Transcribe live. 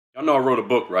I know I wrote a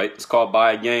book, right? It's called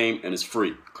Buy a Game, and it's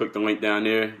free. Click the link down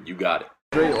there. You got it.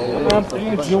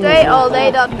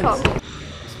 StrayAllDay.com.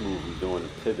 This move, I'm doing a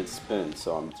pivot spin.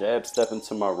 So I'm jab stepping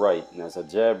to my right. And as I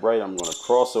jab right, I'm going to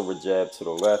crossover jab to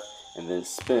the left and then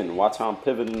spin. Watch how I'm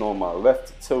pivoting on my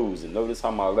left toes. And notice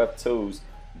how my left toes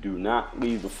do not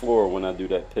leave the floor when I do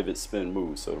that pivot spin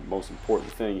move. So the most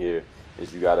important thing here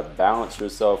is you got to balance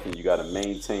yourself and you got to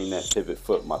maintain that pivot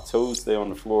foot. My toes stay on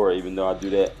the floor even though I do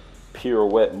that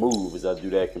pirouette move. As I do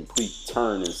that complete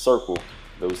turn and circle,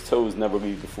 those toes never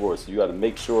leave the floor. So you got to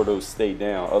make sure those stay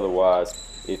down.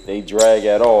 Otherwise, if they drag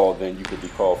at all, then you could be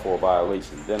called for a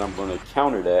violation. Then I'm going to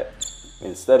counter that.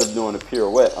 Instead of doing a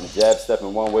pirouette, I'm jab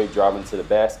stepping one way, driving to the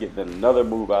basket, then another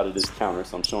move out of this counter.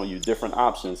 So I'm showing you different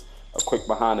options. A quick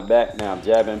behind the back. Now I'm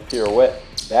jabbing, pirouette,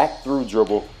 back through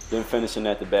dribble, then finishing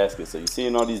at the basket. So you're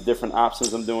seeing all these different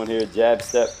options I'm doing here. Jab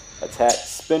step, attack,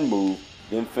 spin move,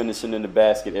 then finishing in the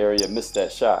basket area. Missed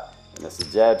that shot. And that's a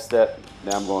jab step.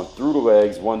 Now I'm going through the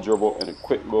legs, one dribble, and a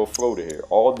quick little floater here.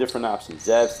 All different options.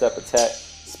 Jab step, attack,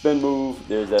 spin move.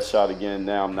 There's that shot again.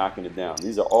 Now I'm knocking it down.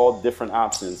 These are all different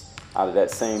options out of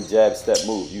that same jab step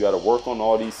move. You got to work on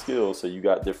all these skills so you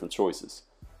got different choices.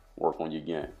 Work on your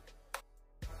game.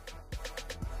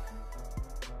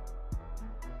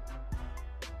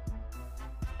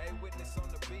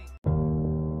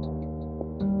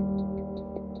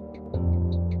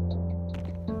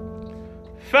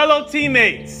 Fellow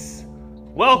teammates,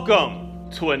 welcome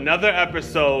to another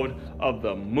episode of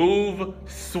the Move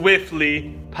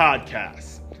Swiftly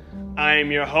podcast. I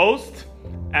am your host,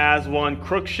 Aswan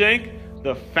Crookshank,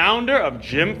 the founder of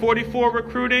Gym 44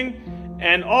 Recruiting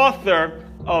and author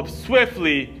of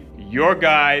Swiftly, Your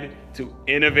Guide to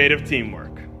Innovative Teamwork.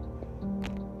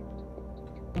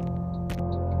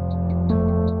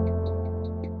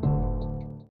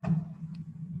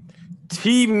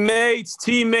 Teammates.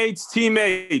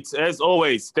 As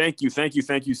always, thank you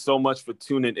so much for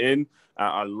tuning in.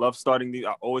 I love starting these.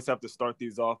 I always have to start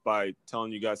these off by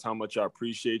telling you guys how much I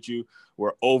appreciate you.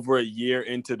 We're over a year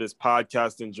into this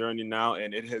podcasting journey now,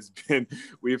 and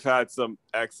we've had some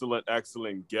excellent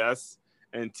guests.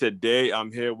 And today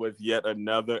I'm here with yet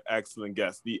another excellent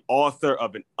guest, the author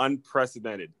of an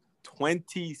unprecedented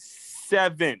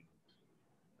 27,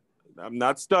 I'm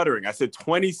not stuttering, I said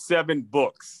 27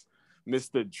 books.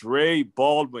 Mr. Dre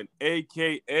Baldwin,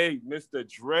 a.k.a. Mr.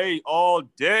 Dre All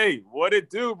Day. What it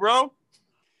do, bro?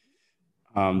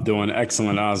 I'm doing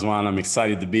excellent, Aswan. I'm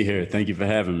excited to be here. Thank you for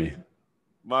having me.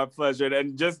 My pleasure.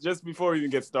 And just before we even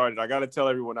get started, I got to tell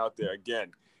everyone out there, again,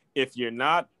 if you're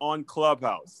not on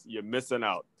Clubhouse, you're missing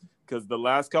out. Because the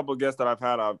last couple of guests that I've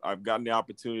had, I've gotten the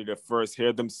opportunity to first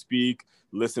hear them speak,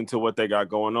 listen to what they got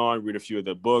going on, read a few of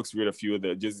their books,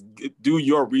 just do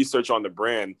your research on the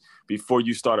brand before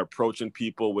you start approaching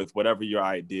people with whatever your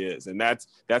idea is. And that's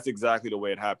exactly the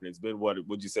way it happened. It's been, what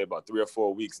would you say, about 3 or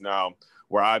 4 weeks now,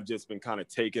 where I've just been kind of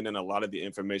taking in a lot of the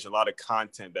information, a lot of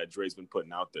content that Dre's been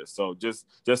putting out there. So just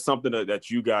something that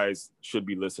you guys should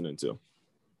be listening to.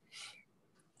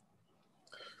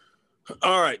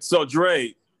 All right, so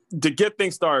Dre, to get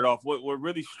things started off, what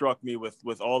really struck me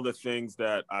with all the things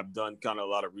that I've done kind of a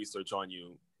lot of research on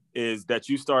you is that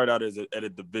you started out at a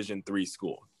Division III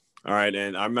school. All right.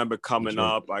 And I remember coming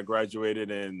up, I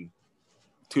graduated in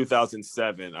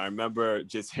 2007. I remember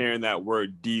just hearing that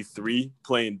word D3,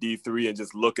 playing D3, and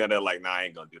just look at it like, nah, I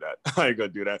ain't going to do that. I ain't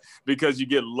going to do that, because you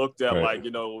get looked at like,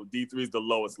 D3 is the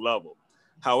lowest level.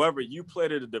 However, you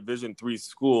played at a Division III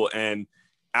school, and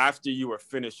after you were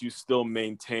finished, you still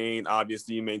maintained a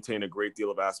great deal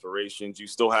of aspirations. You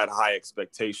still had high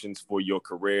expectations for your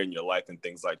career and your life and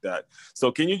things like that.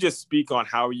 So can you just speak on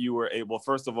how you were able,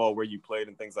 first of all, where you played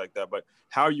and things like that, but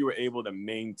how you were able to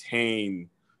maintain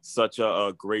such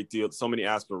a great deal, so many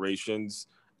aspirations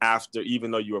after,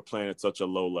 even though you were playing at such a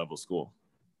low level school?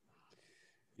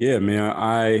 Yeah, man.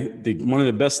 I think one of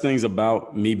the best things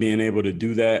about me being able to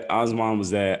do that, Osman, was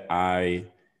that I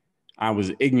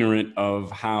was ignorant of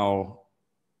how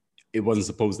it wasn't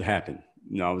supposed to happen.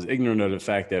 I was ignorant of the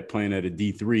fact that playing at a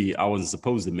D3, I wasn't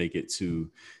supposed to make it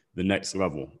to the next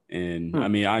level. And I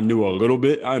mean, I knew a little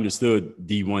bit. I understood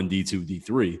D1, D2,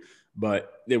 D3,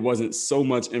 but there wasn't so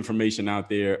much information out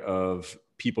there of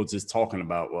people just talking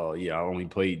about, well, yeah, I only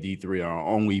played D3 or I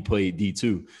only played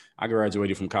D2. I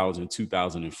graduated from college in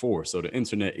 2004. So the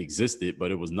internet existed,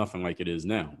 but it was nothing like it is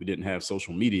now. We didn't have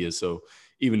social media. So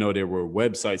even though there were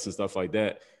websites and stuff like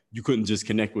that, you couldn't just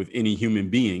connect with any human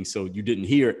being. So you didn't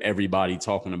hear everybody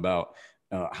talking about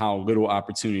how little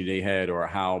opportunity they had or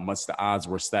how much the odds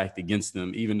were stacked against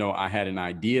them. Even though I had an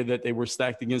idea that they were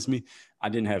stacked against me, I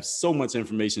didn't have so much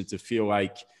information to feel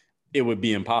like it would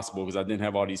be impossible because I didn't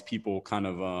have all these people kind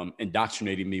of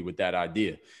indoctrinating me with that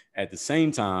idea. At the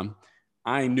same time,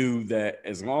 I knew that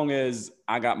as long as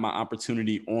I got my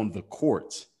opportunity on the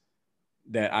court,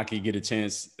 that I could get a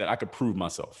chance, that I could prove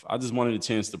myself. I just wanted a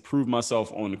chance to prove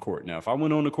myself on the court. Now, if I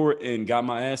went on the court and got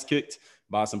my ass kicked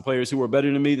by some players who were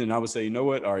better than me, then I would say, you know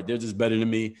what? All right, they're just better than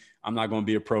me. I'm not going to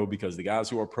be a pro because the guys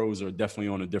who are pros are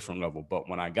definitely on a different level. But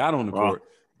when I got on the court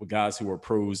with guys who are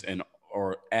pros and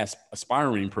or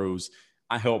aspiring pros,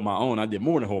 I held my own. I did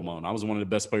more than hold my own. I was one of the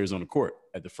best players on the court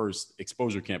at the first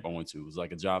exposure camp I went to. It was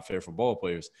like a job fair for ball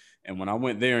players. And when I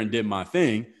went there and did my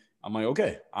thing, I'm like,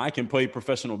 okay, I can play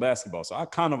professional basketball. So I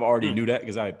kind of already knew that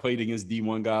because I had played against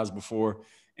D1 guys before.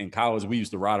 In college, we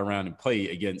used to ride around and play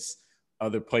against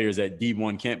other players at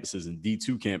D1 campuses and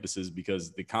D2 campuses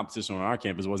because the competition on our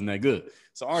campus wasn't that good.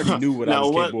 So I already knew what I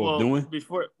was capable of doing.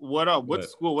 What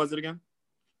school was it again?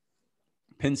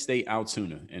 Penn State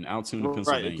Altoona in Altoona,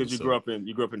 Pennsylvania. Right, because you grew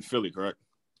up in Philly, correct?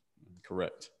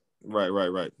 Correct.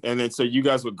 Right. And then so you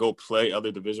guys would go play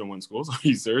other Division I schools? Are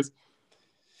you serious?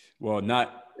 Well,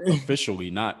 not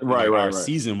officially, not right. Our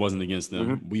season wasn't against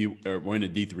them. Mm-hmm. We're in a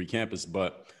D3 campus,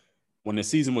 but when the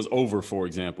season was over, for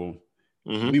example,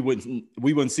 we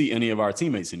wouldn't see any of our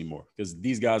teammates anymore because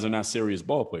these guys are not serious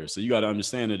ball players. So you got to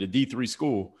understand that a D3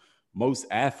 school, most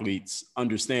athletes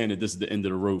understand that this is the end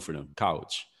of the road for them,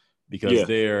 college, because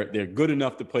they're good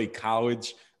enough to play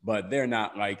college, but they're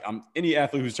not like any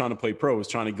athlete who's trying to play pro is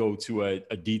trying to go to a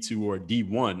D2 or a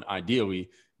D1,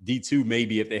 ideally. D2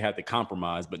 maybe if they had to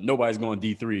compromise, but nobody's going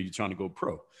D3. You're trying to go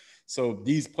pro. So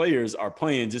these players are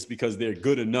playing just because they're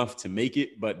good enough to make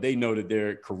it, but they know that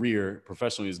their career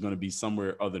professionally is going to be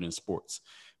somewhere other than sports.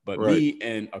 But me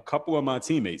and a couple of my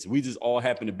teammates, we just all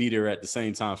happened to be there at the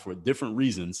same time for different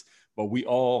reasons, but we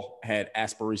all had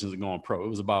aspirations of going pro. It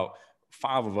was about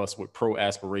 5 of us with pro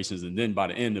aspirations. And then by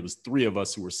the end, it was 3 of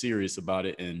us who were serious about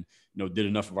it and, did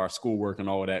enough of our schoolwork and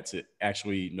all of that to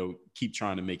actually, keep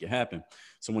trying to make it happen.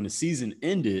 So when the season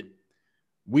ended,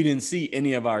 we didn't see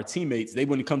any of our teammates. They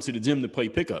wouldn't come to the gym to play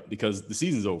pickup because the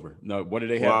season's over. No, what do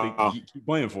they have to keep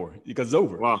playing for? Because it's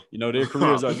over. Wow. Their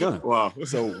careers are done. Wow.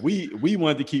 So we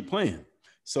wanted to keep playing.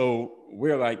 So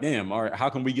we're like, damn, all right, how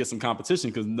can we get some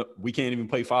competition? Because we can't even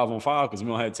play 5-on-5 because we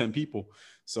don't have 10 people.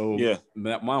 So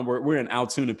we're in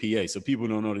Altoona, PA. So people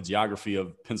don't know the geography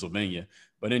of Pennsylvania.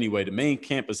 But anyway, the main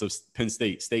campus of Penn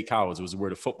State, State College, was where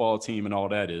the football team and all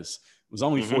that is. It was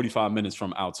only 45 minutes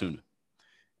from Altoona.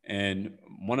 And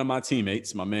one of my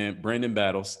teammates, my man, Brandon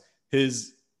Battles, the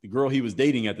girl he was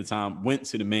dating at the time went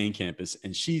to the main campus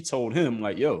and she told him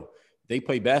like, yo, they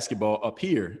play basketball up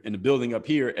here in the building up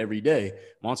here every day.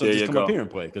 Why don't you just come up here and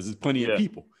play? Because there's plenty of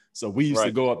people. So we used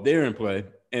to go up there and play.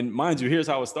 And mind you, here's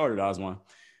how it started, Oswan.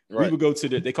 We would go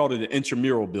to they called it the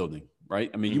intramural building, right?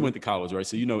 I mean, you went to college, right?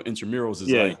 So intramurals is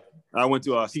like. I went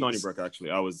to Stony Brook,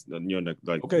 actually. I was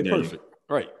okay, perfect.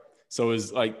 Right. So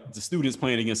it's like the students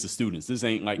playing against the students. This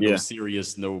ain't like no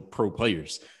serious, no pro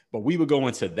players. But we would go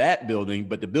into that building,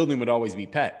 but the building would always be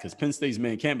packed because Penn State's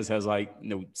main campus has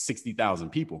 60,000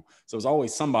 people. So there's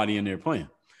always somebody in there playing.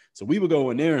 So we would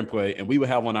go in there and play, and we would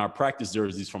have on our practice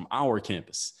jerseys from our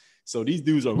campus. So these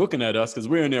dudes are looking at us because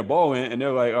we're in there balling, and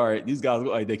they're like, all right, these guys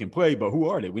look like they can play, but who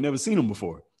are they? We never seen them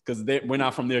before because we're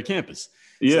not from their campus.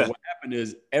 So what happened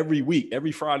is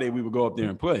every Friday, we would go up there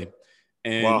and play.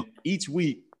 And each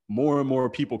week, more and more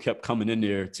people kept coming in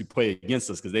there to play against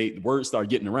us because word started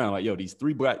getting around like, yo, these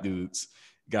 3 black dudes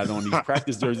got on these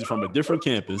practice jerseys from a different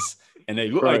campus and they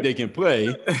look like they can play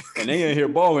and they ain't here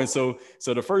balling. So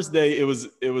the first day it was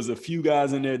a few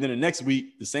guys in there. Then the next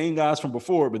week, the same guys from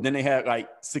before, but then they had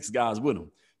 6 guys with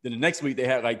them. Then the next week they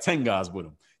had 10 guys with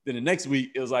them. Then the next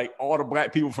week it was all the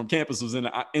black people from campus was in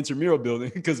the intramural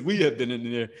building because we had been in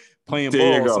there playing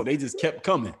ball. So they just kept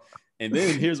coming. And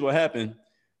then here's what happened.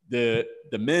 The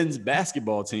men's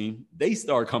basketball team, they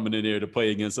start coming in there to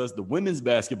play against us. The women's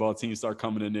basketball team start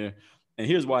coming in there. And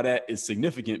here's why that is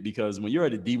significant, because when you're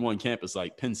at a D1 campus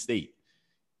like Penn State,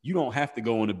 you don't have to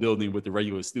go in a building with the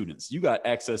regular students. You got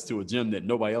access to a gym that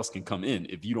nobody else can come in.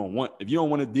 If you don't want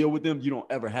to deal with them, you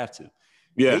don't ever have to.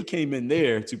 Yeah. They came in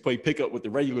there to play pickup with the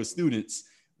regular students.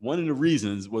 One of the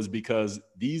reasons was because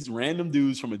these random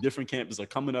dudes from a different campus are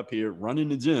coming up here, running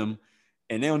the gym,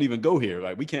 and they don't even go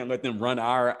here. We can't let them run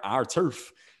our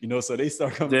turf, so they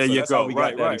start coming. There so you that's go. How we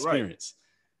got that experience.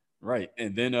 Right.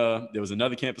 And then there was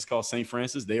another campus called St.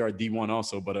 Francis. They are D1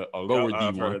 also, but a lower D1.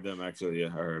 I've heard of them, actually. Yeah,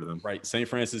 I heard of them. Right. St.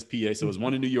 Francis, PA. So there's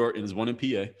one in New York and there's one in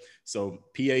PA. So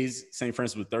PA's St.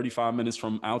 Francis was 35 minutes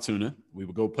from Altoona. We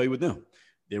would go play with them.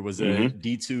 There was a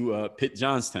D2 Pitt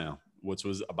Johnstown, which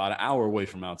was about an hour away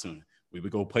from Altoona. We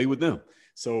would go play with them.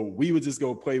 So we would just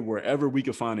go play wherever we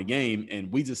could find a game.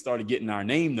 And we just started getting our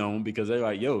name known because they're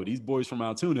like, yo, these boys from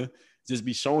Altoona just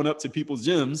be showing up to people's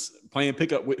gyms, playing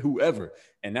pickup with whoever.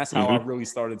 And that's how I really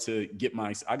started to get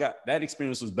that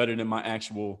experience was better than my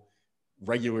actual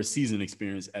regular season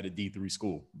experience at a D3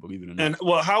 school, believe it or not. And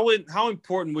well, how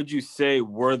important would you say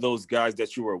were those guys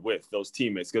that you were with, those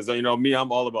teammates? Because me,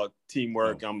 I'm all about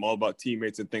teamwork. I'm all about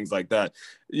teammates and things like that.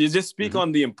 You just speak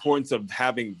on the importance of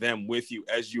having them with you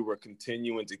as you were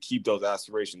continuing to keep those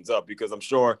aspirations up, because I'm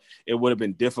sure it would have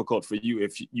been difficult for you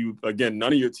if you, again,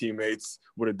 none of your teammates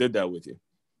would have did that with you.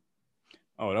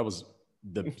 Oh, that was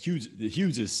the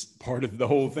hugest part of the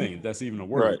whole thing. That's even a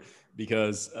word. Right.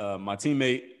 Because my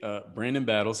teammate, Brandon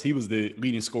Battles, he was the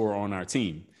leading scorer on our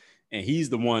team. And he's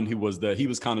the one who he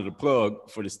was kind of the plug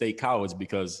for the state college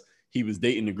because he was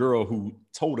dating the girl who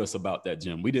told us about that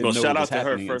gym. We didn't know shout it was out to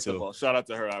happening her, first of all. Shout out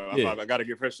to her. I got to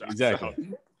give her a shout.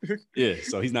 Exactly. Yeah,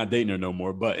 so he's not dating her no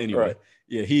more. But anyway,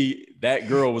 that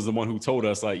girl was the one who told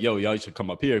us, like, yo, y'all should come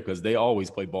up here because they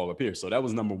always play ball up here. So that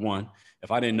was number one.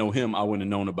 If I didn't know him, I wouldn't have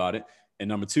known about it. And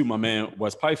number two, my man,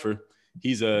 Wes Pfeiffer,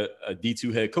 he's a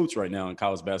D2 head coach right now in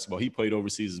college basketball. He played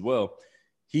overseas as well.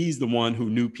 He's the one who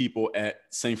knew people at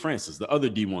St. Francis, the other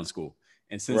D1 school.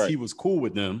 And since he was cool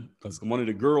with them, because one of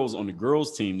the girls on the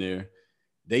girls team there,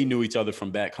 they knew each other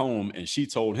from back home. And she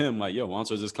told him, like, yo, why don't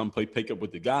you just come play pickup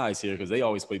with the guys here? Because they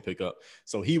always play pickup.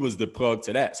 So he was the plug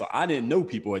to that. So I didn't know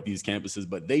people at these campuses,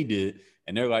 but they did.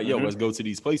 And they're like, yo, let's go to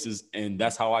these places. And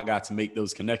that's how I got to make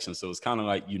those connections. So it's kind of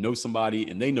like, you know somebody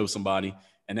and they know somebody,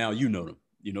 and now you know them.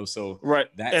 So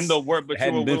and the work, but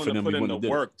you were willing to put in the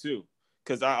work too,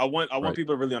 because I want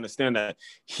people to really understand that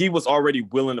he was already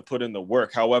willing to put in the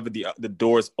work. However, the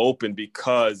doors opened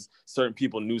because certain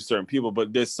people knew certain people.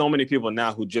 But there's so many people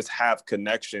now who just have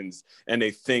connections and they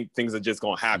think things are just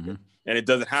gonna happen, and it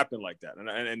doesn't happen like that.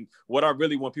 And what I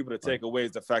really want people to take away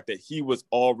is the fact that he was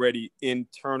already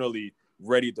internally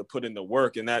ready to put in the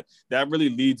work, and that really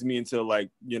leads me into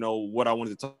what I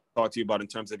wanted to talk to you about in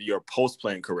terms of your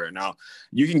post-playing career. Now,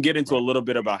 you can get into a little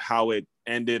bit about how it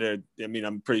ended.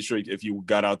 I'm pretty sure if you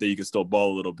got out there, you could still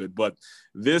ball a little bit. But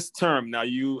this term, now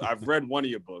I've read one of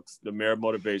your books, The Mayor of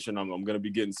Motivation. I'm going to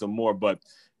be getting some more. But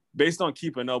based on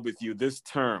keeping up with you, this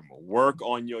term, work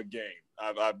on your game,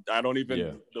 I don't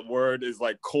even, the word is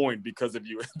like coined because of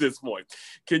you at this point.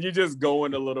 Can you just go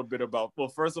in a little bit about, well,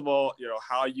 first of all,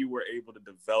 how you were able to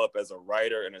develop as a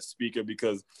writer and a speaker,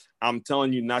 because I'm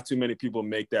telling you, not too many people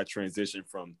make that transition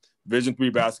from Division III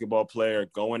basketball player,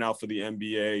 going out for the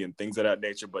NBA and things of that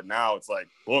nature. But now it's like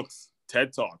books,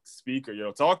 TED Talks, speaker,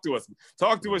 talk to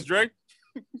us, Drake.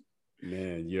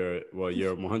 Man, you're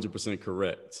 100%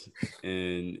 correct.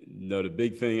 And the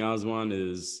big thing, Oswan,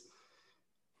 is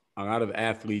a lot of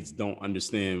athletes don't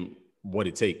understand what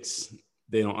it takes.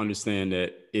 They don't understand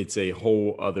that it's a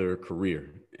whole other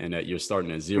career and that you're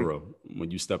starting at zero when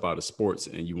you step out of sports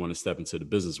and you want to step into the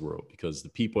business world, because the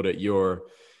people that you're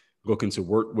looking to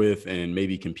work with and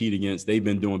maybe compete against, they've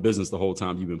been doing business the whole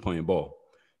time you've been playing ball.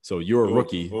 So you're a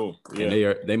rookie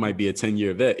and they might be a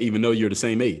 10-year vet, even though you're the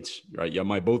same age, right? Y'all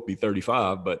might both be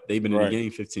 35, but they've been in the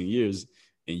game 15 years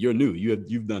and you're new.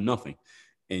 You've done nothing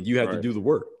and you have to do the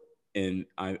work. And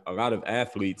a lot of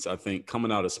athletes, I think,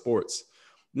 coming out of sports,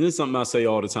 this is something I say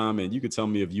all the time, and you could tell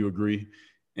me if you agree.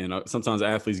 And sometimes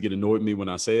athletes get annoyed with me when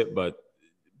I say it, but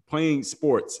playing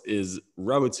sports is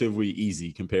relatively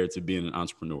easy compared to being an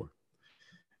entrepreneur.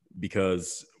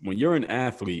 Because when you're an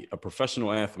athlete, a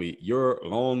professional athlete, your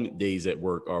long days at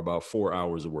work are about 4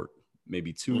 hours of work,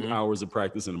 maybe 2 hours of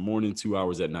practice in the morning, 2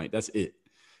 hours at night. That's it.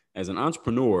 As an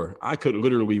entrepreneur, I could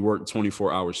literally work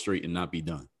 24 hours straight and not be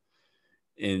done.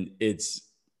 And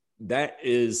that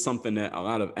is something that a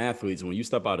lot of athletes, when you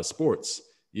step out of sports,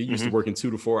 you're used to working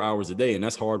 2 to 4 hours a day, and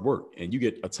that's hard work. And you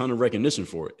get a ton of recognition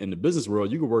for it. In the business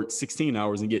world, you could work 16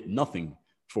 hours and get nothing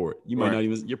for it. You might not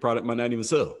even, your product might not even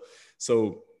sell.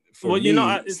 So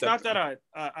it's not that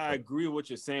I agree with what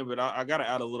you're saying, but I got to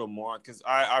add a little more, because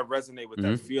I resonate with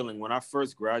that feeling. When I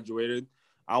first graduated,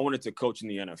 I wanted to coach in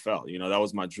the NFL. That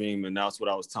was my dream, and that's what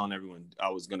I was telling everyone I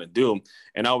was going to do.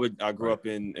 And I grew up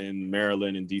in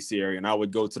Maryland and DC area, and I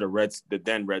would go to the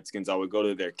then Redskins. I would go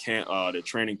to their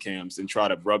training camps and try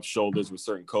to rub shoulders with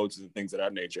certain coaches and things of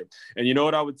that nature. And you know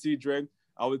what I would see, Drake?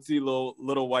 I would see little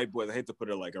white boys. I hate to put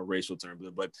it like a racial term,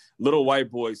 but little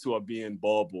white boys who are being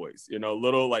ball boys,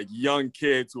 little like young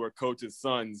kids who are coaches'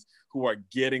 sons who are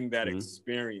getting that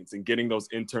experience and getting those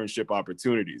internship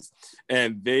opportunities.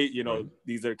 And they,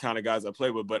 these are the kind of guys I play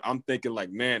with, but I'm thinking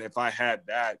like, man, if I had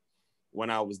that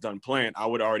when I was done playing, I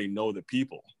would already know the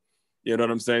people. You know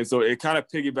what I'm saying? So it kind of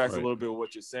piggybacks a little bit of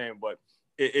what you're saying, but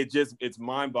it's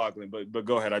mind boggling, but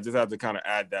go ahead. I just have to kind of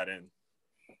add that in.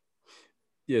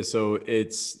 Yeah, so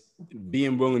it's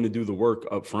being willing to do the work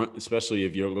up front, especially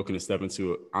if you're looking to step into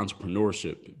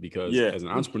entrepreneurship, because Yeah. as an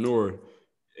entrepreneur,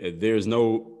 there's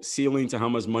no ceiling to how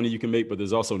much money you can make, but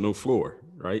there's also no floor,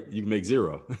 right? You can make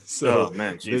zero. So Oh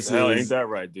man, geez, this hell, ain't is, that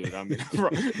right, dude? I mean,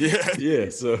 yeah. yeah.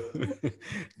 So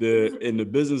in the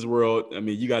business world, I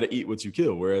mean, you got to eat what you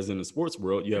kill. Whereas in the sports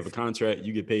world, you have a contract,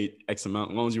 you get paid X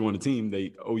amount. As long as you're on the team,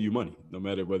 they owe you money, no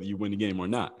matter whether you win the game or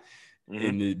not. Mm-hmm.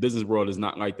 In the business world, is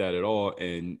not like that at all.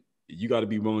 And you got to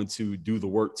be willing to do the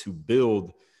work to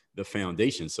build the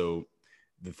foundation. So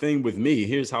the thing with me,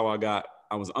 here's how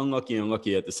I was unlucky and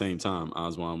lucky at the same time,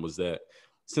 Oswan, was that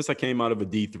since I came out of a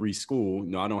D3 school,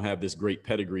 I don't have this great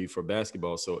pedigree for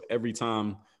basketball. So every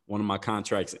time one of my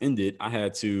contracts ended,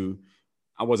 I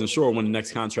wasn't sure when the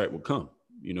next contract would come,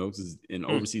 because in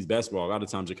overseas basketball, a lot of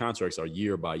times your contracts are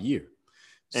year by year.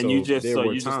 And you just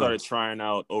started trying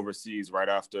out overseas right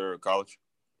after college?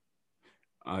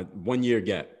 1 year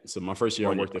gap. So my first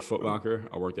year, I worked at Foot Locker.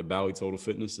 I worked at Bally Total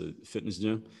Fitness, a fitness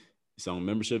gym, selling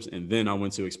memberships. And then I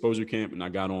went to exposure camp and I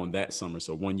got on that summer.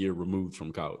 So 1 year removed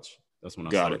from college. That's when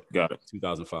I started. Got it.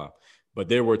 2005. But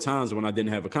there were times when I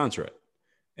didn't have a contract.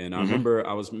 And I remember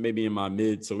I was maybe in my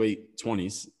mid to late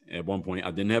 20s at one point.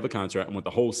 I didn't have a contract. I went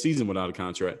the whole season without a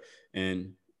contract.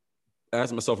 And I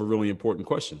asked myself a really important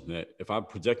question, that if I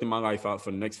projected my life out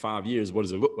for the next 5 years, what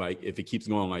does it look like if it keeps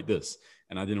going like this?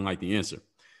 And I didn't like the answer.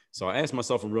 So I asked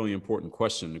myself a really important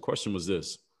question. The question was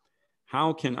this: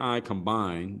 how can I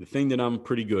combine the thing that I'm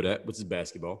pretty good at, which is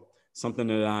basketball, something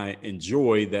that I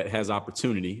enjoy that has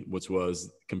opportunity, which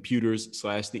was computers /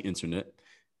 the internet,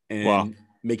 and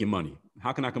making money?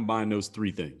 How can I combine those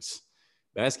three things?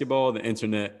 Basketball, the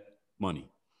internet, money.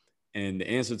 And the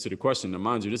answer to the question, now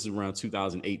mind you, this is around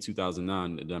 2008,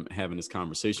 2009 that I'm having this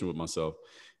conversation with myself.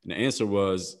 And the answer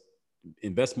was,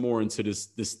 invest more into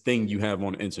this thing you have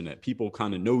on the internet. People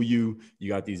kind of know you. You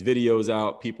got these videos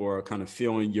out. People are kind of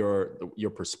feeling your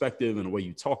perspective and the way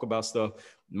you talk about stuff.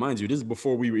 Mind you, this is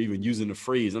before we were even using the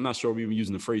phrase. I'm not sure we were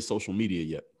using the phrase social media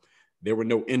yet. There were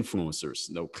no influencers,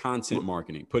 no content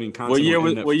marketing, putting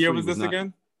content. What year was this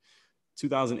again?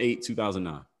 2008,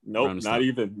 2009. Nope, not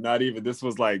even. This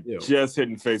was like just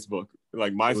hitting Facebook.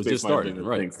 Like MySpace was just starting,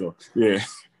 right? So yeah,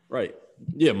 right.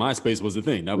 Yeah, MySpace was the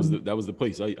thing. That was the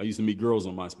place. I used to meet girls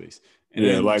on MySpace. And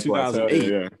yeah, then likewise.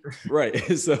 2008,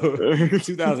 right? So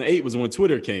 2008 was when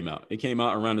Twitter came out. It came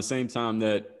out around the same time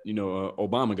that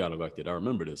Obama got elected. I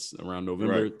remember this around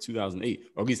November 2008,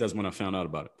 or at least that's when I found out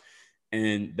about it.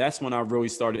 And that's when I really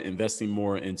started investing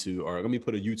more into, all right, let me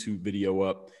put a YouTube video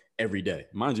up every day.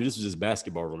 Mind you, this was just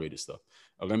basketball related stuff.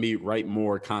 Let me write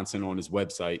more content on this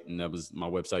website. And that was my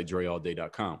website,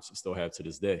 dreallday.com. So I still have to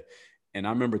this day. And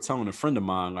I remember telling a friend of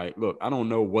mine, like, look, I don't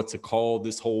know what to call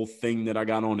this whole thing that I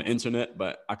got on the internet,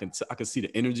 but I can see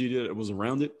the energy that was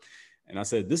around it. And I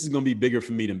said, this is going to be bigger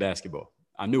for me than basketball.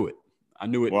 I knew it.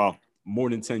 Wow.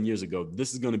 More than 10 years ago.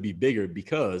 This is going to be bigger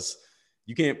because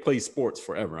you can't play sports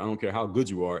forever. I don't care how good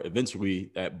you are.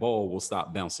 Eventually, that ball will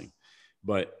stop bouncing.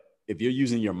 But if you're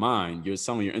using your mind, you're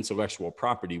selling your intellectual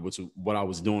property, which is what I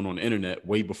was doing on the internet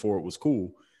way before it was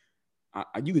cool.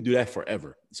 You could do that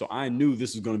forever. So I knew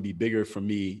this was going to be bigger for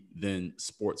me than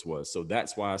sports was. So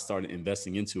that's why I started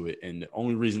investing into it. And the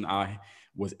only reason I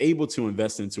was able to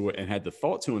invest into it and had the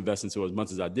thought to invest into it as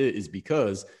much as I did is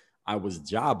because I was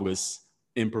jobless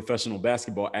in professional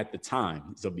basketball at the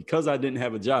time. So because I didn't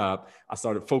have a job, I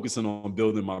started focusing on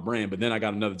building my brand, but then I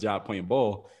got another job playing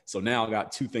ball. So now I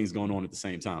got two things going on at the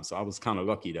same time. So I was kind of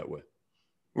lucky that way.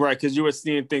 Right, because you were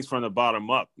seeing things from the bottom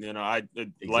up.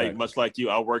 Exactly. Much like you,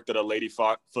 I worked at a Lady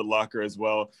Foot Locker as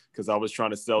well because I was trying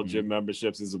to sell gym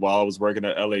memberships as while I was working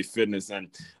at LA Fitness. And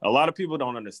a lot of people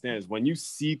don't understand is when you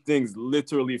see things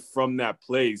literally from that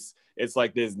place, it's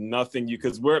like there's nothing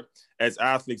because we're as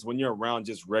athletes when you're around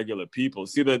just regular people.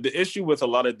 See, the issue with a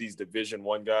lot of these Division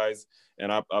I guys,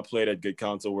 and I played at Good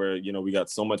Counsel where we got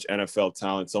so much NFL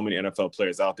talent, so many NFL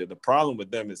players out there. The problem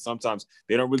with them is sometimes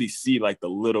they don't really see like the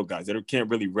little guys. They can't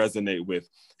really resonate with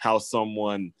how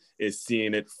someone is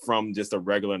seeing it from just a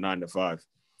regular 9 to 5.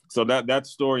 So that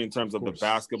story in terms of the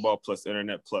basketball plus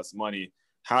internet plus money.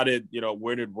 How did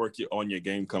where did work on your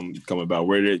game come about?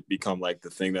 Where did it become like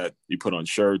the thing that you put on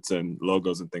shirts and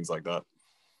logos and things like that?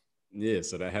 Yeah,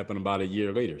 so that happened about a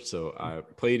year later. So I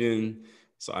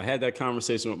had that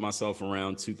conversation with myself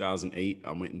around 2008.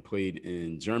 I went and played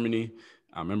in Germany.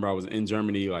 I remember I was in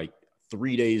Germany like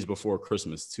 3 days before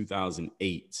Christmas,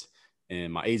 2008.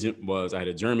 And my agent I had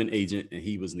a German agent and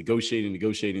he was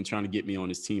negotiating, trying to get me on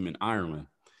his team in Ireland.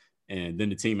 And then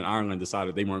the team in Ireland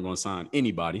decided they weren't going to sign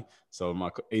anybody. So my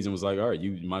agent was like, all right,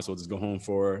 you might as well just go home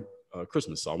for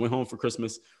Christmas. So I went home for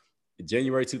Christmas. In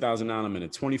January 2009, I'm in a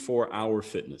 24-hour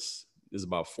fitness. This is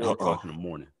about 4 o'clock in the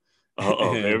morning.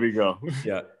 There we go.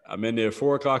 Yeah, I'm in there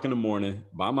 4 o'clock in the morning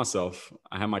by myself.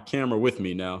 I have my camera with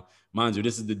me now. Mind you,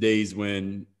 this is the days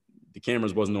when the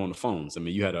cameras wasn't on the phones. I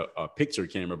mean, you had a picture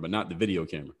camera, but not the video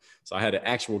camera. So I had an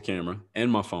actual camera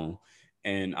and my phone.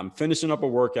 And I'm finishing up a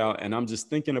workout, and I'm just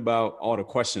thinking about all the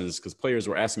questions because players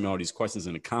were asking me all these questions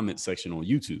in the comment section on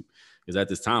YouTube. Because at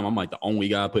this time, I'm like the only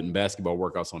guy putting basketball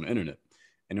workouts on the internet.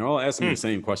 And they're all asking me the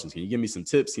same questions. Can you give me some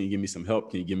tips? Can you give me some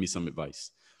help? Can you give me some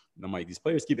advice? And I'm like, these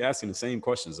players keep asking the same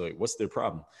questions. Like, what's their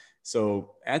problem?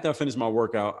 So after I finish my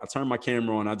workout, I turn my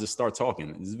camera on. I just start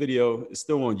talking. This video is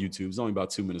still on YouTube. It's only about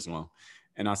 2 minutes long.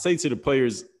 And I say to the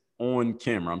players on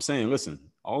camera, I'm saying, listen,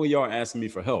 all of y'all are asking me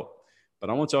for help. But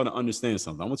I want y'all to understand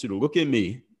something. I want you to look at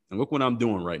me and look what I'm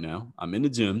doing right now. I'm in the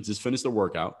gym, just finished the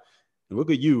workout. And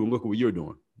look at you and look at what you're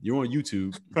doing. You're on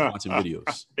YouTube watching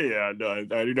videos. Yeah, no,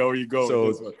 I know where you're going.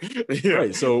 So, yeah.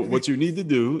 Right. So what you need to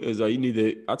do is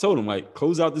I told him, like,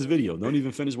 close out this video. Don't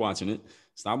even finish watching it.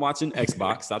 Stop watching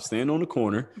Xbox. Stop standing on the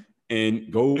corner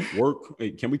and go work. Hey,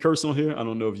 can we curse on here? I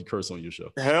don't know if you curse on your show.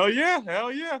 Hell yeah.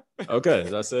 Hell yeah. Okay.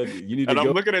 So I said, you need to and go.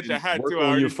 I'm looking at your hat too. I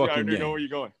already know where you're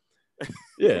going.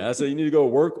 Yeah, I said, you need to go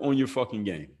work on your fucking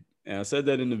game. And I said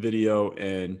that in the video,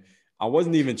 and I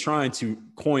wasn't even trying to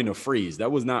coin a phrase.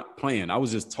 That was not planned. I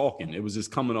was just talking. It was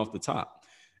just coming off the top.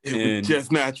 It was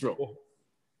just natural.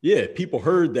 Yeah, people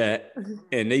heard that,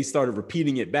 and they started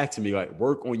repeating it back to me, like,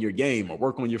 work on your game or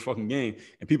work on your fucking game.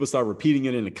 And people started repeating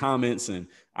it in the comments, and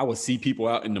I would see people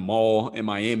out in the mall in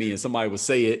Miami, and somebody would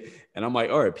say it. And I'm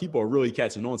like, all right, people are really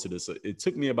catching on to this. So it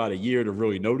took me about a year to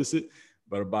really notice it.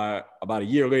 But about a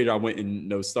year later, I went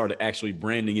and started actually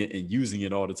branding it and using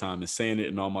it all the time and saying it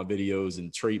in all my videos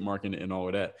and trademarking it and all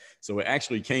of that. So it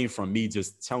actually came from me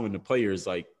just telling the players,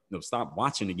 like, stop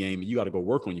watching the game. You got to go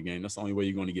work on your game. That's the only way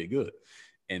you're going to get good.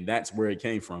 And that's where it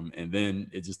came from. And then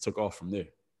it just took off from there.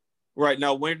 Right.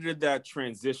 Now, when did that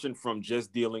transition from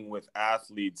just dealing with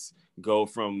athletes go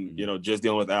from, just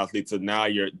dealing with athletes to now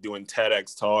you're doing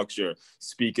TEDx talks, you're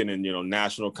speaking in,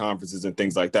 national conferences and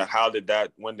things like that?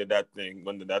 When did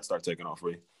that start taking off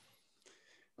for you?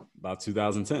 About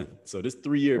 2010. So this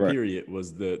 3-year period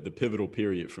was the pivotal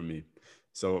period for me.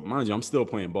 So mind you, I'm still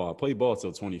playing ball. I played ball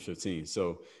till 2015.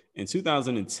 So in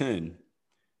 2010,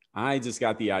 I just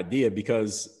got the idea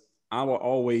because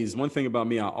one thing about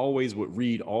me, I always would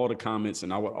read all the comments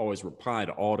and I would always reply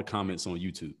to all the comments on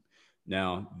YouTube.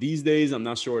 Now, these days, I'm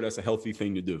not sure that's a healthy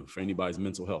thing to do for anybody's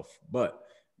mental health, but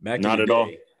back in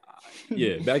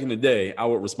the day, I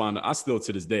would respond to,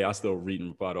 to this day, I still read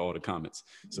and reply to all the comments.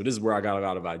 So this is where I got a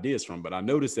lot of ideas from. But I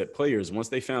noticed that players, once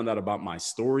they found out about my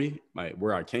story,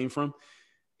 where I came from,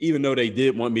 even though they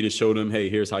did want me to show them, hey,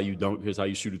 here's how you dunk, here's how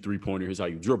you shoot a 3-pointer, here's how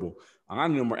you dribble, a lot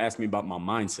of them were asking me about my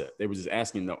mindset. They were just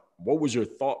asking, what was your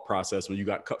thought process when you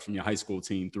got cut from your high school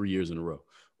team 3 years in a row?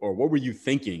 Or what were you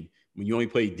thinking when you only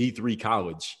played D3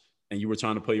 college and you were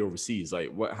trying to play overseas? Like,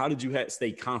 how did you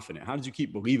stay confident? How did you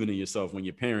keep believing in yourself when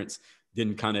your parents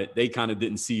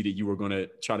didn't see that you were going to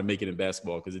try to make it in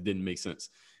basketball because it didn't make sense?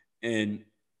 And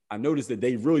I noticed that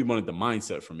they really wanted the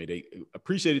mindset from me. They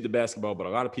appreciated the basketball, but a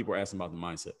lot of people were asking about the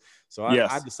mindset. So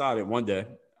I decided one day,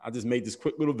 I just made this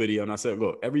quick little video and I said,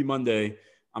 look, every Monday,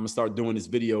 I'm gonna start doing this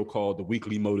video called the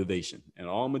Weekly Motivation. And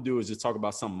all I'm gonna do is just talk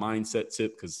about some mindset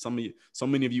tip because so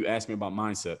many of you ask me about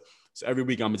mindset. So every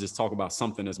week I'm gonna just talk about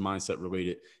something that's mindset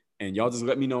related. And y'all just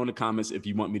let me know in the comments if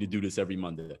you want me to do this every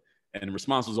Monday. And the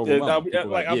response was overwhelming.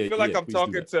 I feel like I'm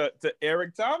talking to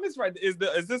Eric Thomas, right? Is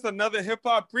this another hip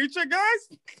hop preacher, guys?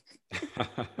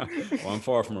 Well, I'm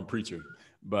far from a preacher.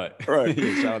 But right,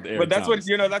 shout out to Eric but that's Thomas.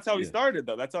 That's how he started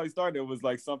though. That's how he started. It was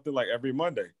like something like every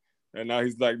Monday, and now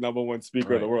he's like #1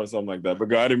 speaker in the world, something like that.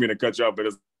 But I didn't mean to cut you off, but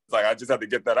it's like I just had to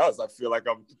get that out. So I feel like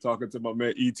I'm talking to my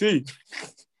man ET.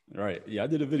 Right. Yeah, I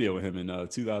did a video with him in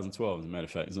 2012. As a matter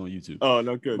of fact, it's on YouTube. Oh,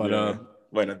 no good. But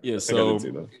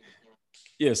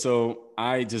so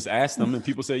I just asked them, and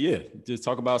people say, just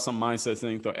talk about some mindset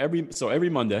thing. So every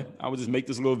Monday, I would just make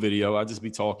this little video. I'd just be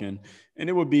talking, and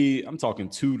it would be, I'm talking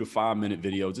 2 to 5 minute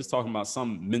video, just talking about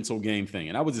some mental game thing.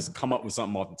 And I would just come up with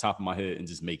something off the top of my head and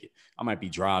just make it. I might be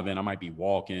driving, I might be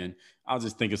walking. I'll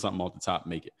just think of something off the top,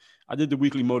 make it. I did the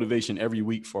weekly motivation every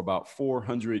week for about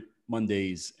 400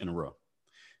 Mondays in a row.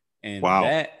 And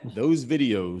those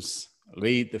videos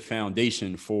laid the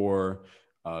foundation for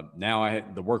now I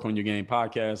had the Work on Your Game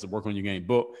podcast, the Work on Your Game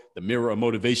book, the Mirror of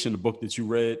Motivation, the book that you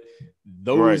read.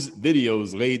 Those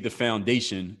videos laid the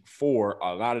foundation for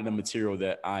a lot of the material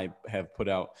that I have put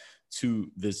out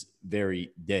to this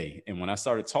very day. And when I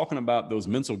started talking about those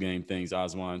mental game things,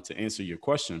 Oswan, to answer your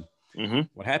question,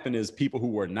 what happened is people who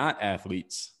were not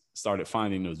athletes started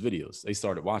finding those videos. They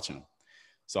started watching them.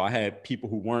 So I had people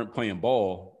who weren't playing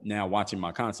ball now watching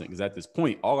my content, because at this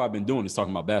point, all I've been doing is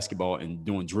talking about basketball and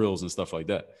doing drills and stuff like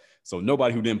that. So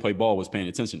nobody who didn't play ball was paying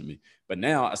attention to me. But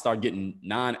now I started getting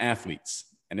non-athletes,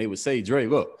 and they would say, Dre,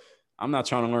 look, I'm not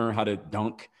trying to learn how to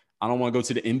dunk. I don't want to go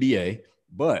to the NBA,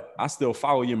 but I still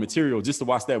follow your material just to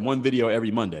watch that one video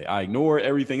every Monday. I ignore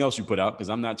everything else you put out because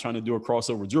I'm not trying to do a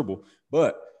crossover dribble.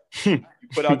 But you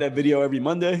put out that video every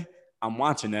Monday, I'm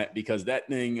watching that because that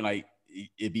thing, like,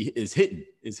 it's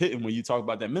hitting when you talk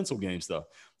about that mental game stuff.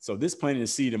 So this planted a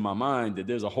seed in my mind that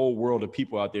there's a whole world of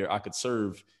people out there I could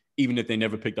serve, even if they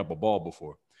never picked up a ball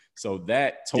before. So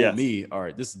that told me, all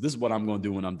right, this is what I'm going to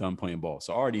do when I'm done playing ball.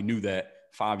 So I already knew that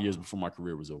 5 years before my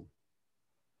career was over.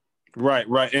 Right.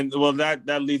 And well,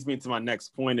 that leads me to my next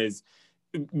point, is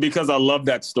because I love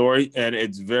that story, and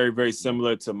it's very, very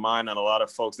similar to mine and a lot of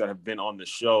folks that have been on the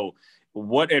show.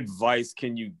 What advice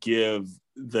can you give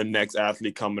the next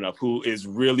athlete coming up who is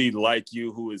really like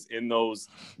you, who is in those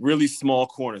really small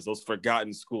corners, those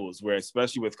forgotten schools, where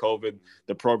especially with COVID,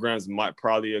 the programs might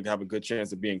probably have a good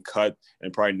chance of being cut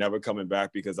and probably never coming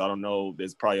back, because I don't know,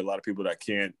 there's probably a lot of people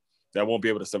that won't be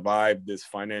able to survive this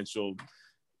financial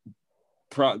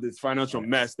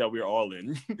mess that we're all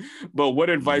in. But what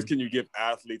advice can you give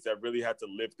athletes that really had to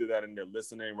live through that, and they're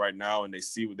listening right now and they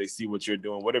see what you're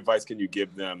doing? What advice can you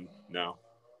give them now?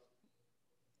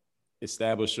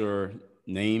 Establish your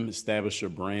name, establish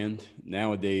your brand.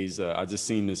 Nowadays, I just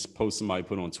seen this post somebody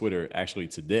put on Twitter actually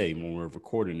today when we're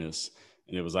recording this,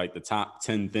 and it was like the top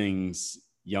 10 things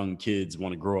young kids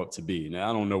want to grow up to be. Now,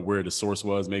 I don't know where the source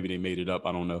was. Maybe they made it up.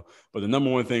 I don't know. But the number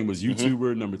one thing was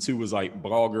YouTuber. Number two was like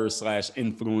blogger /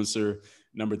 influencer.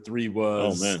 Number three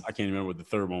was, I can't remember what the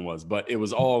third one was, but it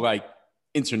was all like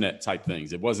internet type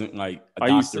things. It wasn't like a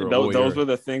doctor, those were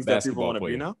the things that people want to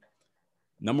be now?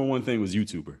 Number one thing was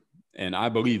YouTuber. And I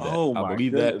believe that. I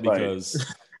believe that because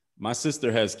my sister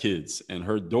has kids, and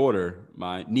her daughter,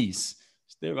 my niece,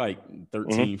 they're like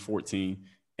 13, 14.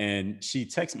 And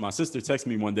my sister texted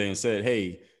me one day and said,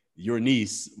 hey, your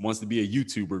niece wants to be a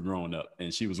YouTuber growing up.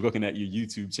 And she was looking at your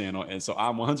YouTube channel. And so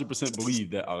I 100%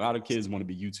 believe that a lot of kids want to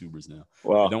be YouTubers now.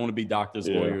 Wow. They don't want to be doctors,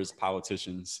 lawyers,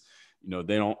 politicians.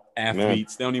 They don't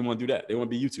athletes. They don't even want to do that. They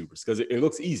want to be YouTubers because it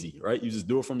looks easy, right? You just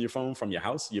do it from your phone, from your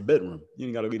house, your bedroom. You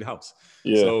ain't got to leave the house.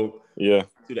 So to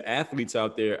the athletes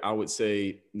out there, I would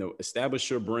say, establish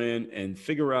your brand and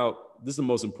figure out, this is the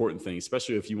most important thing,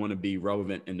 especially if you want to be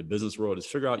relevant in the business world, is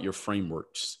figure out your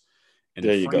frameworks. And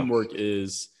the framework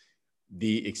is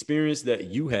the experience that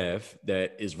you have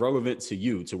that is relevant to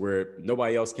you, to where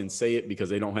nobody else can say it because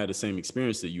they don't have the same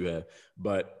experience that you have.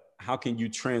 But how can you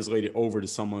translate it over to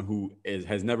someone who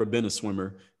has never been a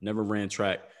swimmer, never ran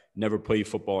track, never played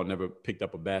football, never picked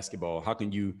up a basketball? How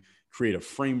can you create a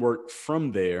framework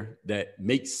from there that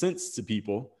makes sense to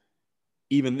people,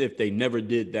 even if they never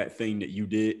did that thing that you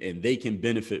did, and they can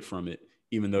benefit from it,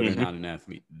 even though they're not an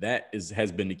athlete? That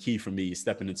has been the key for me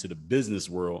stepping into the business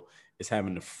world, is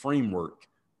having the framework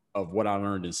of what I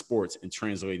learned in sports and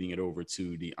translating it over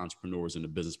to the entrepreneurs and the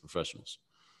business professionals.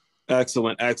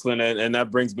 Excellent. And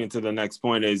that brings me to the next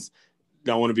point, is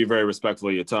I want to be very respectful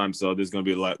of your time. So this is going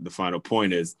to be the final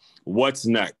point, is what's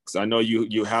next? I know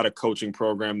you had a coaching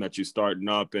program that you're starting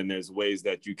up, and there's ways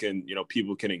that you can,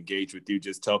 people can engage with you.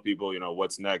 Just tell people,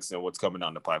 what's next and what's coming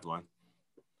down the pipeline.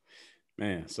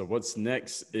 Man, so what's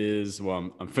next is, well,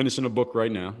 I'm finishing a book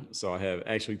right now. So I have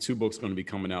actually 2 books going to be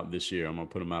coming out this year. I'm going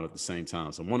to put them out at the same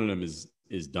time. So one of them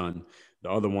is done. The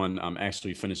other one I'm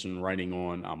actually finishing writing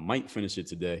on. I might finish it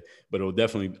today, but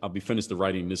I'll be finished the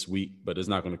writing this week, but it's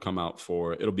not going to come out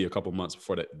it'll be a couple months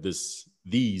before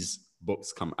these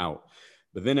books come out.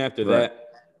 But then after that,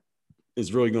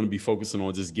 it's really going to be focusing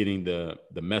on just getting the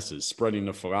message, spreading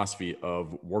the philosophy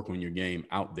of work on your game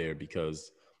out there,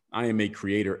 because I am a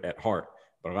creator at heart.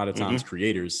 But a lot of times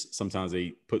creators, sometimes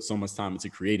they put so much time into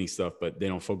creating stuff, but they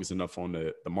don't focus enough on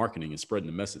the marketing and spreading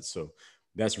the message. So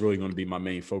that's really going to be my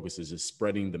main focus, is just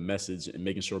spreading the message and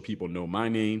making sure people know my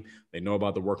name, they know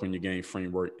about the Work on Your Game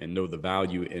framework, and know the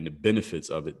value and the benefits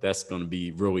of it. That's going to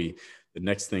be really the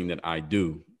next thing that I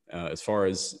do. As far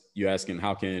as you asking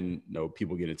how can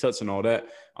people get in touch and all that,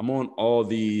 I'm on all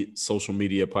the social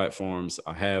media platforms.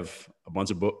 I have a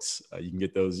bunch of books. You can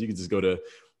get those. You can just go to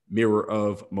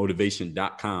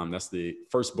mirrorofmotivation.com. That's the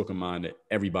first book of mine that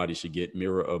everybody should get,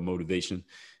 Mirror of Motivation.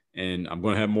 And I'm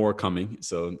going to have more coming.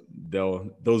 So those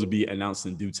will be announced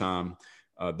in due time.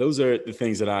 Those are the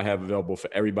things that I have available for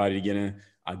everybody to get in.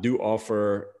 I do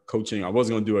offer coaching. I was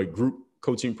going to do a group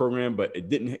coaching program, but it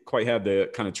didn't quite have the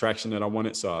kind of traction that I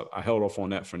wanted. So I held off on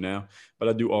that for now. But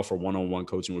I do offer one-on-one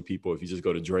coaching with people. If you just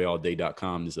go to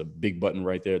dreallday.com, there's a big button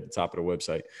right there at the top of the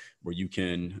website where you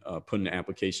can put in an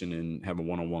application and have a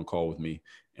one-on-one call with me,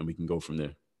 and we can go from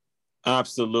there.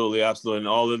 Absolutely. Absolutely. And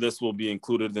all of this will be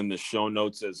included in the show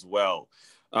notes as well.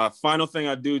 Final thing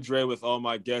I do, Dre, with all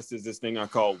my guests is this thing I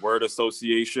call word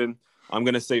association. I'm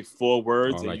going to say 4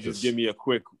 words, and you just give me a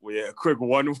quick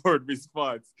 1-word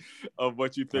response of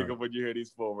what you think of when you hear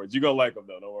these 4 words. You're going to like them,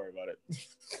 though. Don't worry about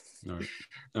it.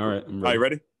 All right. I'm ready. Are you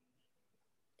ready?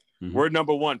 Mm-hmm. Word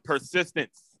number 1,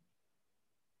 persistence.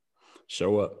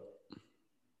 Show up.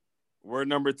 Word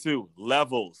number 2,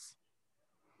 levels.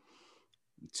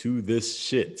 To this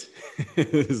shit.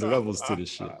 There's levels to this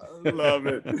shit. Love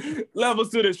it. Levels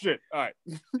to this shit. All right.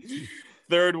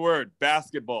 3rd word,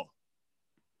 basketball.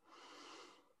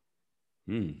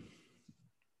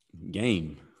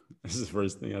 Game. This is the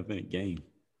first thing I think. Game.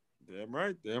 Damn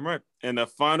right. Damn right. And the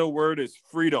final word is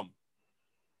freedom.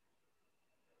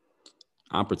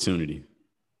 Opportunity.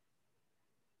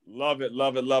 Love it.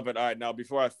 Love it. Love it. All right. Now,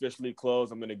 before I officially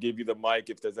close, I'm going to give you the mic.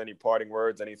 If there's any parting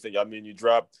words, anything. I mean, you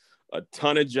dropped a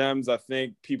ton of gems. I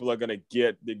think people are going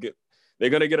to they're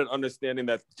going to get an understanding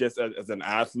that just as an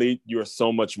athlete, you are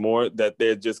so much more, that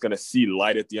they're just going to see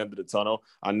light at the end of the tunnel.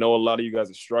 I know a lot of you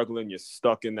guys are struggling. You're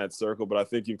stuck in that circle, but I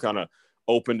think you kind of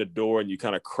opened the door and you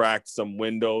kind of cracked some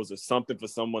windows or something for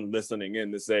someone listening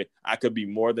in to say, I could be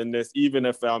more than this. Even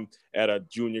if I'm at a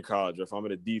junior college or if I'm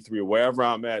at a D3 or wherever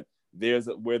I'm at,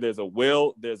 where there's a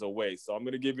will, there's a way. So I'm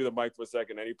going to give you the mic for a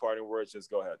second. Any parting words, just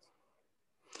go ahead.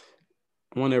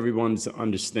 I want everyone to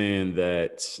understand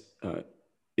that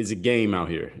it's a game out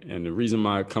here. And the reason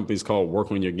my company is called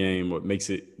Work on Your Game, what makes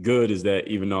it good is that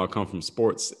even though I come from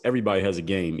sports, everybody has a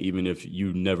game, even if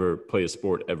you never play a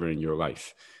sport ever in your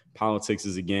life. Politics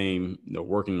is a game.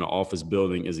 Working in the office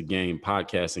building is a game.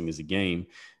 Podcasting is a game.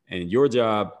 And your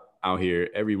job out here,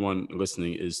 everyone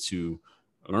listening, is to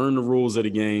learn the rules of the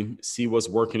game, see what's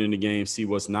working in the game, see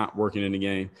what's not working in the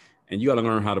game. And you got to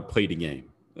learn how to play the game.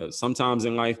 Sometimes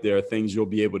in life, there are things you'll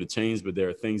be able to change, but there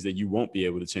are things that you won't be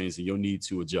able to change, and you'll need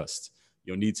to adjust.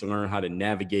 You'll need to learn how to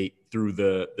navigate through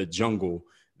the jungle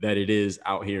that it is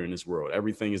out here in this world.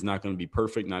 Everything is not going to be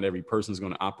perfect. Not every person is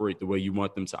going to operate the way you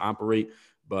want them to operate,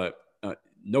 but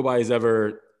nobody's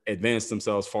ever advanced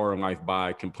themselves far in life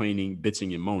by complaining,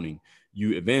 bitching, and moaning.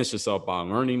 You advance yourself by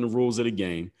learning the rules of the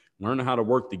game, learning how to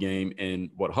work the game, and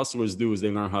what hustlers do is they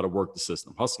learn how to work the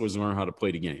system. Hustlers learn how to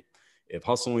play the game. If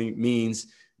hustling means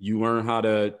you learn how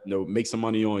to make some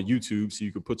money on YouTube so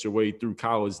you can put your way through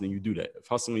college, then you do that. If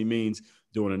hustling means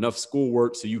doing enough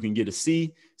schoolwork so you can get a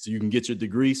C, so you can get your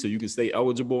degree, so you can stay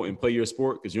eligible and play your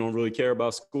sport because you don't really care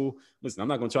about school. Listen, I'm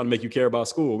not going to try to make you care about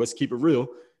school. Let's keep it real.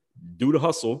 Do the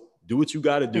hustle. Do what you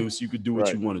got to do so you can do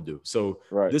what you want to do. So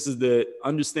This is the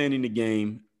understanding the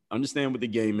game. Understand what the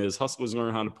game is. Hustlers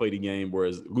learn how to play the game,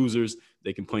 whereas losers,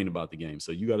 they complain about the game.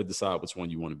 So you got to decide which one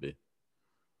you want to be.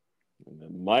 And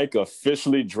then Mike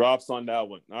officially drops on that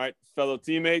one. All right, fellow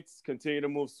teammates, continue to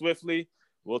move swiftly.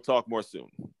 We'll talk more soon.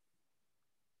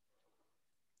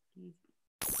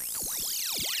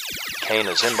 Kane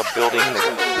is in the building.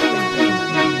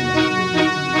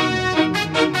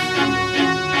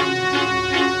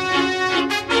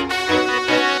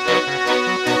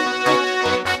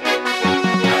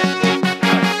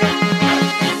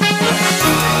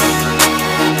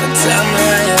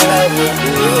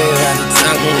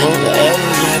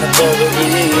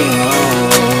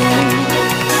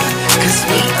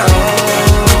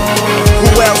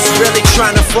 Who else really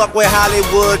tryna fuck with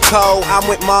Hollywood Cole? I'm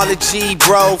with Marley G,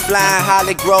 bro, flying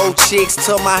Holly Grove chicks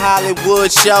to my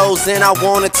Hollywood shows. And I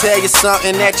wanna tell you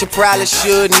something that you probably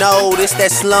should know. This that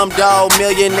Slumdog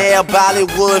Millionaire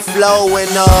Bollywood flow.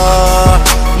 And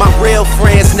my real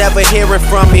friends never hearing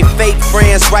from me. Fake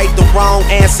friends write the wrong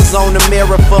answers on the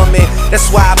mirror for me. That's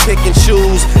why I pick and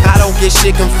choose. I don't get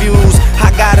shit confused.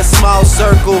 I got a small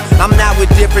circle. I'm not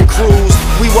with different crews.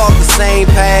 We walk the same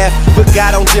path, but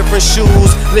got on different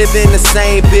shoes. Live in the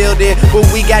same building, but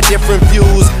we got different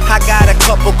views. I got a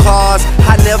couple cars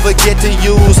I never get to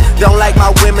use. Don't like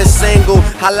my women single.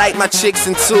 I like my chicks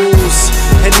in twos.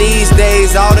 And these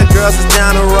days, all the girls is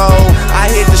down the road. I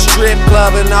hit the strip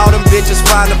club and all them bitches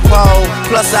find a pole.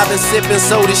 Plus I've been sipping,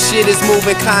 so this shit is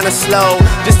moving kinda slow.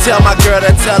 Just tell my girl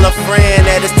to tell a friend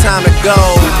that it's time to go.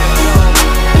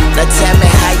 Now tell me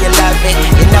how you love it.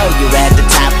 You know you at the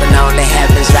top and only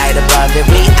heaven's right above it.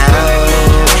 We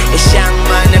own it's Young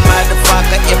Money,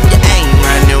 motherfucker. If you ain't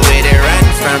running with it, run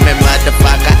from it,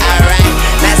 motherfucker. Alright,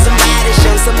 now somebody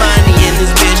show some money in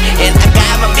this bitch. And I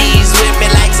got my bees with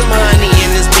me like some honey in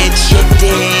this bitch. You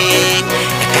dig?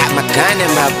 I got my gun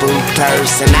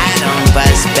purse, and I don't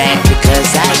bust back because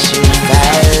I shoot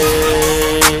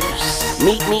first.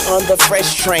 Meet me on the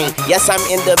fresh train. Yes, I'm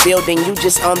in the building, you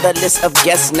just on the list of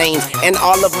guest names. And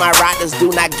all of my riders do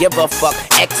not give a fuck.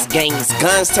 X Games,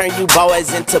 guns turn you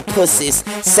boys into pussies.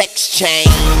 Sex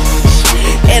change.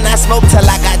 And I smoke till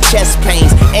I got chest pains.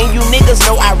 And you niggas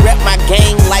know I rep my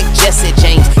gang like Jesse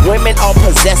James. Women are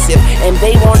possessive, and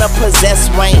they wanna possess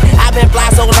Wayne. I've been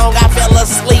fly so long I fell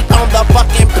asleep on the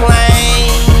fucking plane.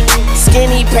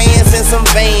 Skinny pants and some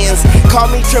Vans. Call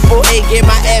me Triple A, get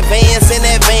my advance in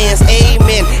advance.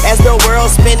 Amen. As the world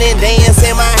spinning, dance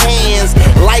in my hands.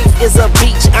 Life is a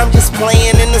beach, I'm just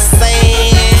playing in the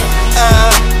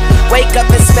sand. Wake up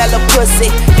and smell a pussy.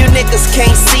 You niggas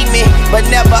can't see me, but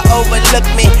never overlook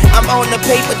me. I'm on the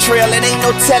paper trail, and ain't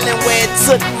no telling where it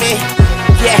took me.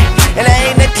 Yeah, and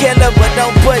I ain't a killer, but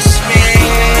don't push me.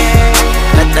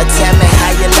 Now tell me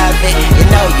how you love it. You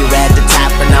know you at the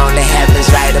top and only heaven's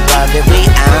right above it. We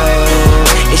own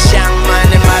it's Young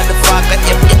Money, motherfucker.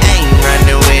 If you ain't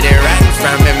running with it, run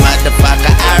from it,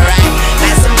 motherfucker. Alright,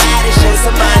 now somebody show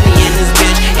some money in this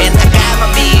bitch, and I got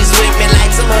my bees with me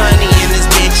like some honey in this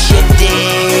bitch. You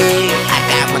dig? I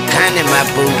got my gun in my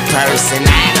boot purse, and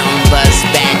I don't bust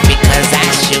back because I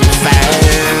shoot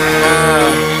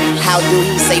first. How do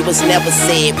he say was never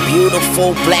said?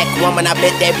 Beautiful black woman, I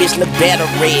bet that bitch look better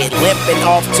red. Limping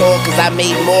off tour cause I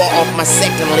made more off my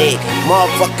second leg.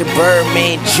 Motherfucking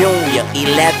Birdman Jr.,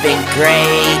 11th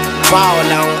grade. Ball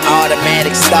on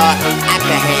automatic start. I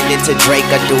can hand it to Drake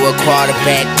or do a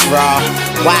quarterback draw.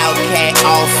 Wildcat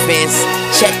offense,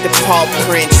 check the paw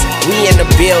prints. We in the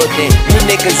building, you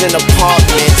niggas in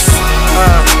apartments.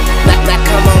 Now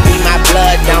come on, be my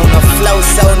blood donor. Flow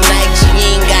so nice, you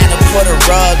ain't gotta put a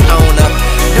rug on her.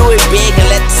 Do it big and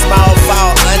let the small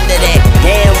fall under that.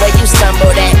 Damn, where you stumble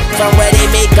at? From where they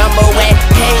make gumbo at.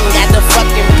 Ain't got the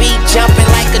fucking beat jumping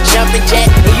like a jumping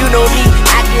jack. And you know me,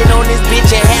 I get on this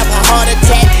bitch and have a heart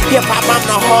attack. Hip hop, I'm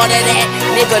the heart of that.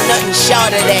 Nigga, nothing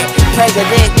short of that.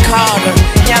 President Carter,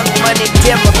 Young Money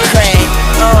Democrat.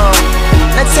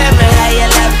 Now tell me how you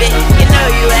love it. You know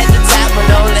you at the top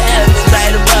and only heaven's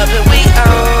right above it. We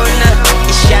own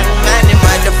it's Young Money,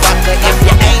 motherfucker. If